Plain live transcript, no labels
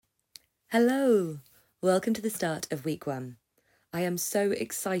Hello! Welcome to the start of week 1. I am so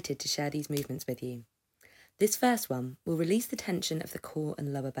excited to share these movements with you. This first one will release the tension of the core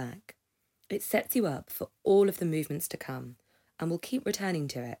and lower back. It sets you up for all of the movements to come and will keep returning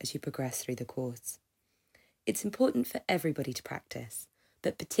to it as you progress through the course. It's important for everybody to practice,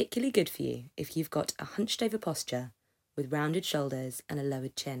 but particularly good for you if you've got a hunched over posture with rounded shoulders and a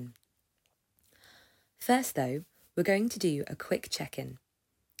lowered chin. First though, we're going to do a quick check-in.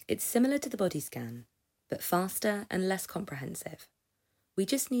 It's similar to the body scan, but faster and less comprehensive. We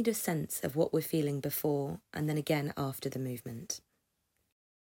just need a sense of what we're feeling before and then again after the movement.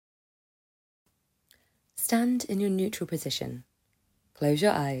 Stand in your neutral position, close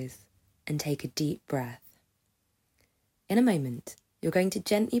your eyes and take a deep breath. In a moment, you're going to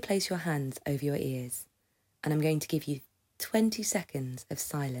gently place your hands over your ears and I'm going to give you 20 seconds of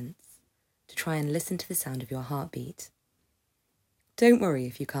silence to try and listen to the sound of your heartbeat. Don't worry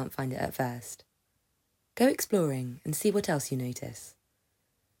if you can't find it at first. Go exploring and see what else you notice.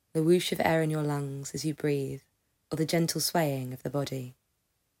 The whoosh of air in your lungs as you breathe, or the gentle swaying of the body.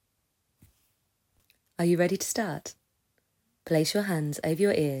 Are you ready to start? Place your hands over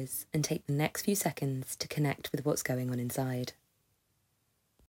your ears and take the next few seconds to connect with what's going on inside.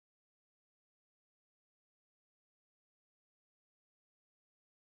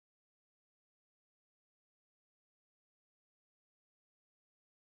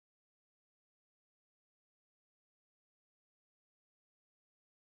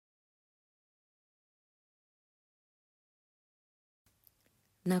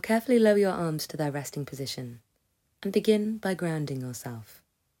 Now carefully lower your arms to their resting position and begin by grounding yourself.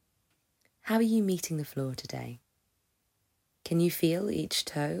 How are you meeting the floor today? Can you feel each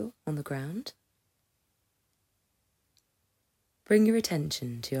toe on the ground? Bring your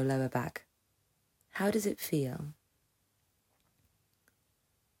attention to your lower back. How does it feel?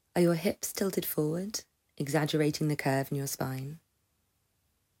 Are your hips tilted forward, exaggerating the curve in your spine?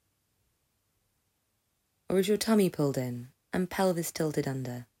 Or is your tummy pulled in and pelvis tilted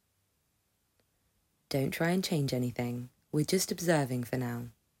under? Don't try and change anything, we're just observing for now.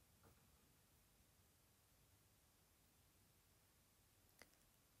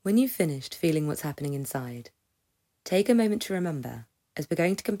 When you've finished feeling what's happening inside, take a moment to remember, as we're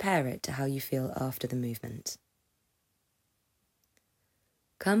going to compare it to how you feel after the movement.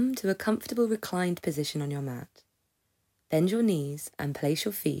 Come to a comfortable reclined position on your mat. Bend your knees and place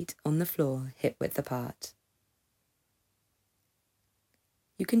your feet on the floor hip-width apart.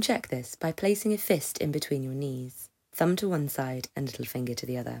 You can check this by placing a fist in between your knees, thumb to one side and little finger to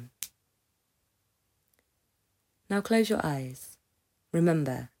the other. Now close your eyes.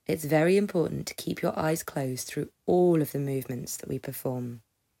 Remember, it's very important to keep your eyes closed through all of the movements that we perform.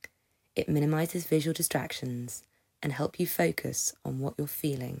 It minimises visual distractions and helps you focus on what you're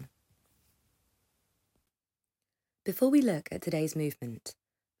feeling. Before we look at today's movement,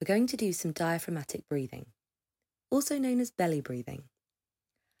 we're going to do some diaphragmatic breathing, also known as belly breathing.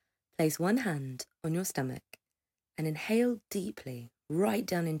 Place one hand on your stomach and inhale deeply right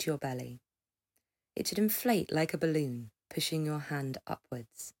down into your belly. It should inflate like a balloon, pushing your hand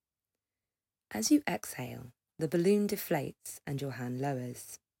upwards. As you exhale, the balloon deflates and your hand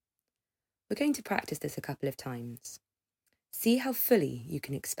lowers. We're going to practice this a couple of times. See how fully you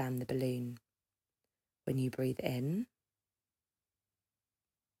can expand the balloon. When you breathe in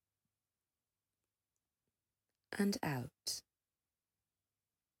and out.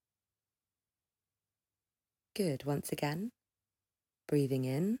 Good. Once again, breathing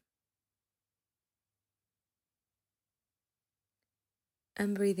in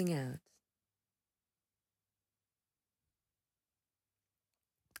and breathing out.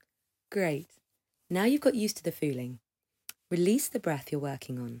 Great. Now you've got used to the feeling. Release the breath you're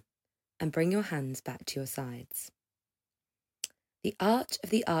working on and bring your hands back to your sides. The arch of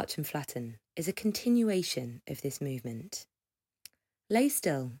the arch and flatten is a continuation of this movement. Lay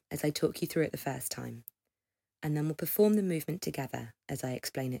still as I talk you through it the first time, and then we'll perform the movement together as I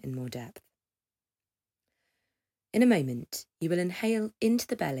explain it in more depth. In a moment, you will inhale into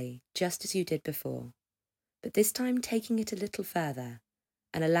the belly just as you did before, but this time taking it a little further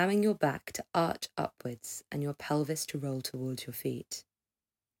and allowing your back to arch upwards and your pelvis to roll towards your feet.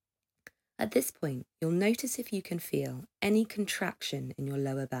 At this point, you'll notice if you can feel any contraction in your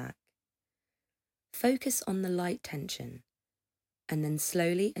lower back. Focus on the light tension and then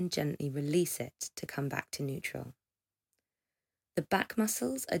slowly and gently release it to come back to neutral. The back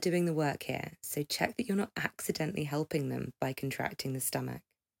muscles are doing the work here, so check that you're not accidentally helping them by contracting the stomach.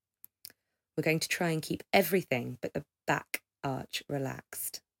 We're going to try and keep everything but the back arch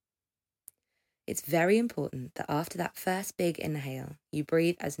relaxed. It's very important that after that first big inhale, you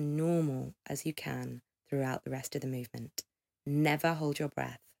breathe as normal as you can throughout the rest of the movement. Never hold your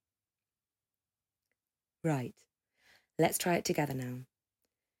breath. Right, let's try it together now.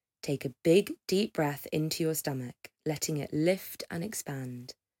 Take a big, deep breath into your stomach, letting it lift and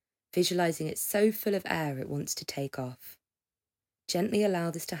expand, visualizing it so full of air it wants to take off. Gently allow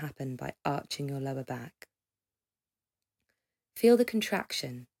this to happen by arching your lower back. Feel the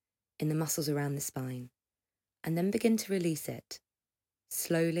contraction in the muscles around the spine, and then begin to release it,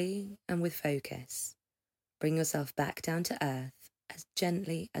 slowly and with focus. Bring yourself back down to earth as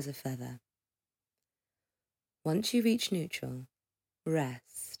gently as a feather. Once you reach neutral,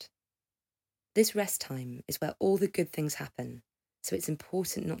 rest. This rest time is where all the good things happen, so it's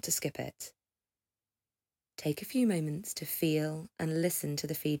important not to skip it. Take a few moments to feel and listen to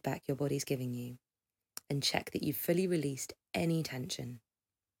the feedback your body's giving you, and check that you've fully released any tension.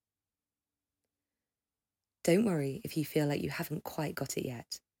 Don't worry if you feel like you haven't quite got it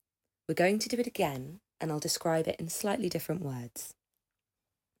yet. We're going to do it again, and I'll describe it in slightly different words.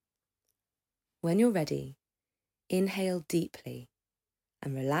 When you're ready, inhale deeply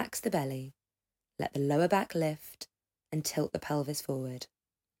and relax the belly. Let the lower back lift and tilt the pelvis forward,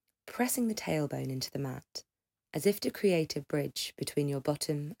 pressing the tailbone into the mat, as if to create a bridge between your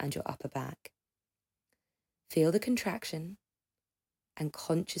bottom and your upper back. Feel the contraction and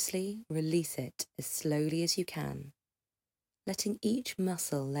consciously release it as slowly as you can, letting each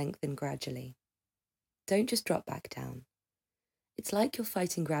muscle lengthen gradually. Don't just drop back down. It's like you're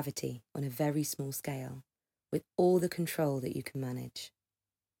fighting gravity on a very small scale, with all the control that you can manage.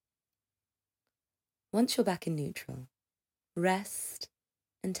 Once you're back in neutral, rest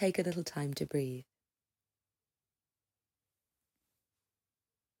and take a little time to breathe.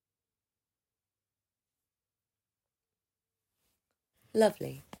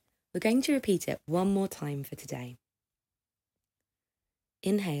 Lovely. We're going to repeat it one more time for today.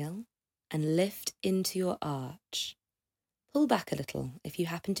 Inhale and lift into your arch. Pull back a little if you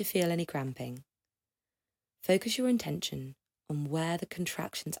happen to feel any cramping. Focus your intention on where the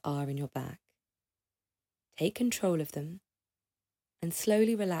contractions are in your back. Take control of them and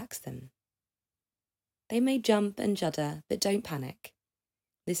slowly relax them. They may jump and judder, but don't panic.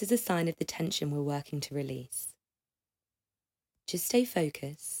 This is a sign of the tension we're working to release. Just stay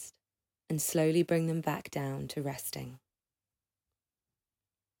focused and slowly bring them back down to resting.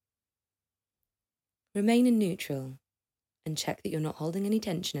 Remain in neutral and check that you're not holding any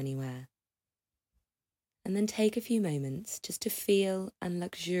tension anywhere. And then take a few moments just to feel and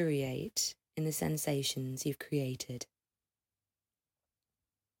luxuriate in the sensations you've created.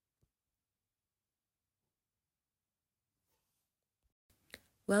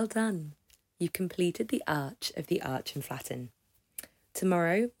 Well done! You've completed the arch of the arch and flatten.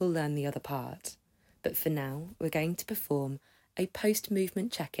 Tomorrow we'll learn the other part, but for now we're going to perform a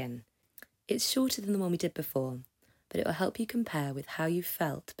post-movement check-in. It's shorter than the one we did before, but it will help you compare with how you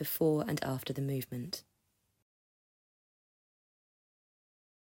felt before and after the movement.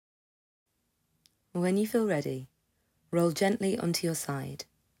 When you feel ready, roll gently onto your side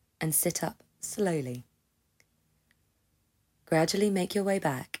and sit up slowly. Gradually make your way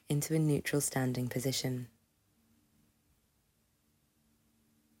back into a neutral standing position.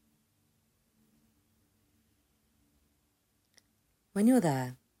 When you're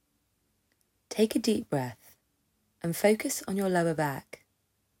there, take a deep breath and focus on your lower back.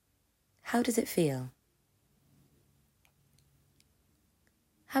 How does it feel?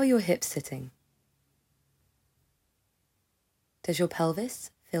 How are your hips sitting? Does your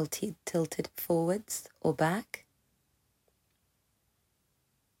pelvis feel tilted forwards or back?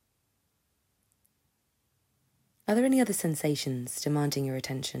 Are there any other sensations demanding your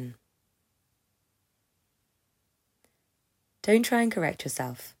attention? Don't try and correct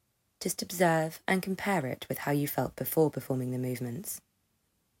yourself. Just observe and compare it with how you felt before performing the movements.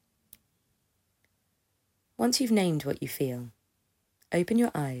 Once you've named what you feel, open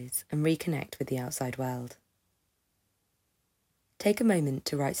your eyes and reconnect with the outside world. Take a moment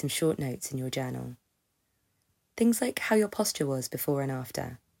to write some short notes in your journal. Things like how your posture was before and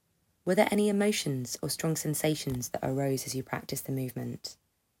after. Were there any emotions or strong sensations that arose as you practiced the movement?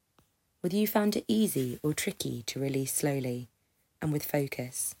 Whether you found it easy or tricky to release slowly and with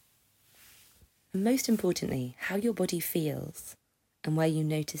focus. And most importantly, how your body feels and where you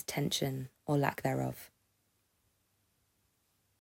notice tension or lack thereof.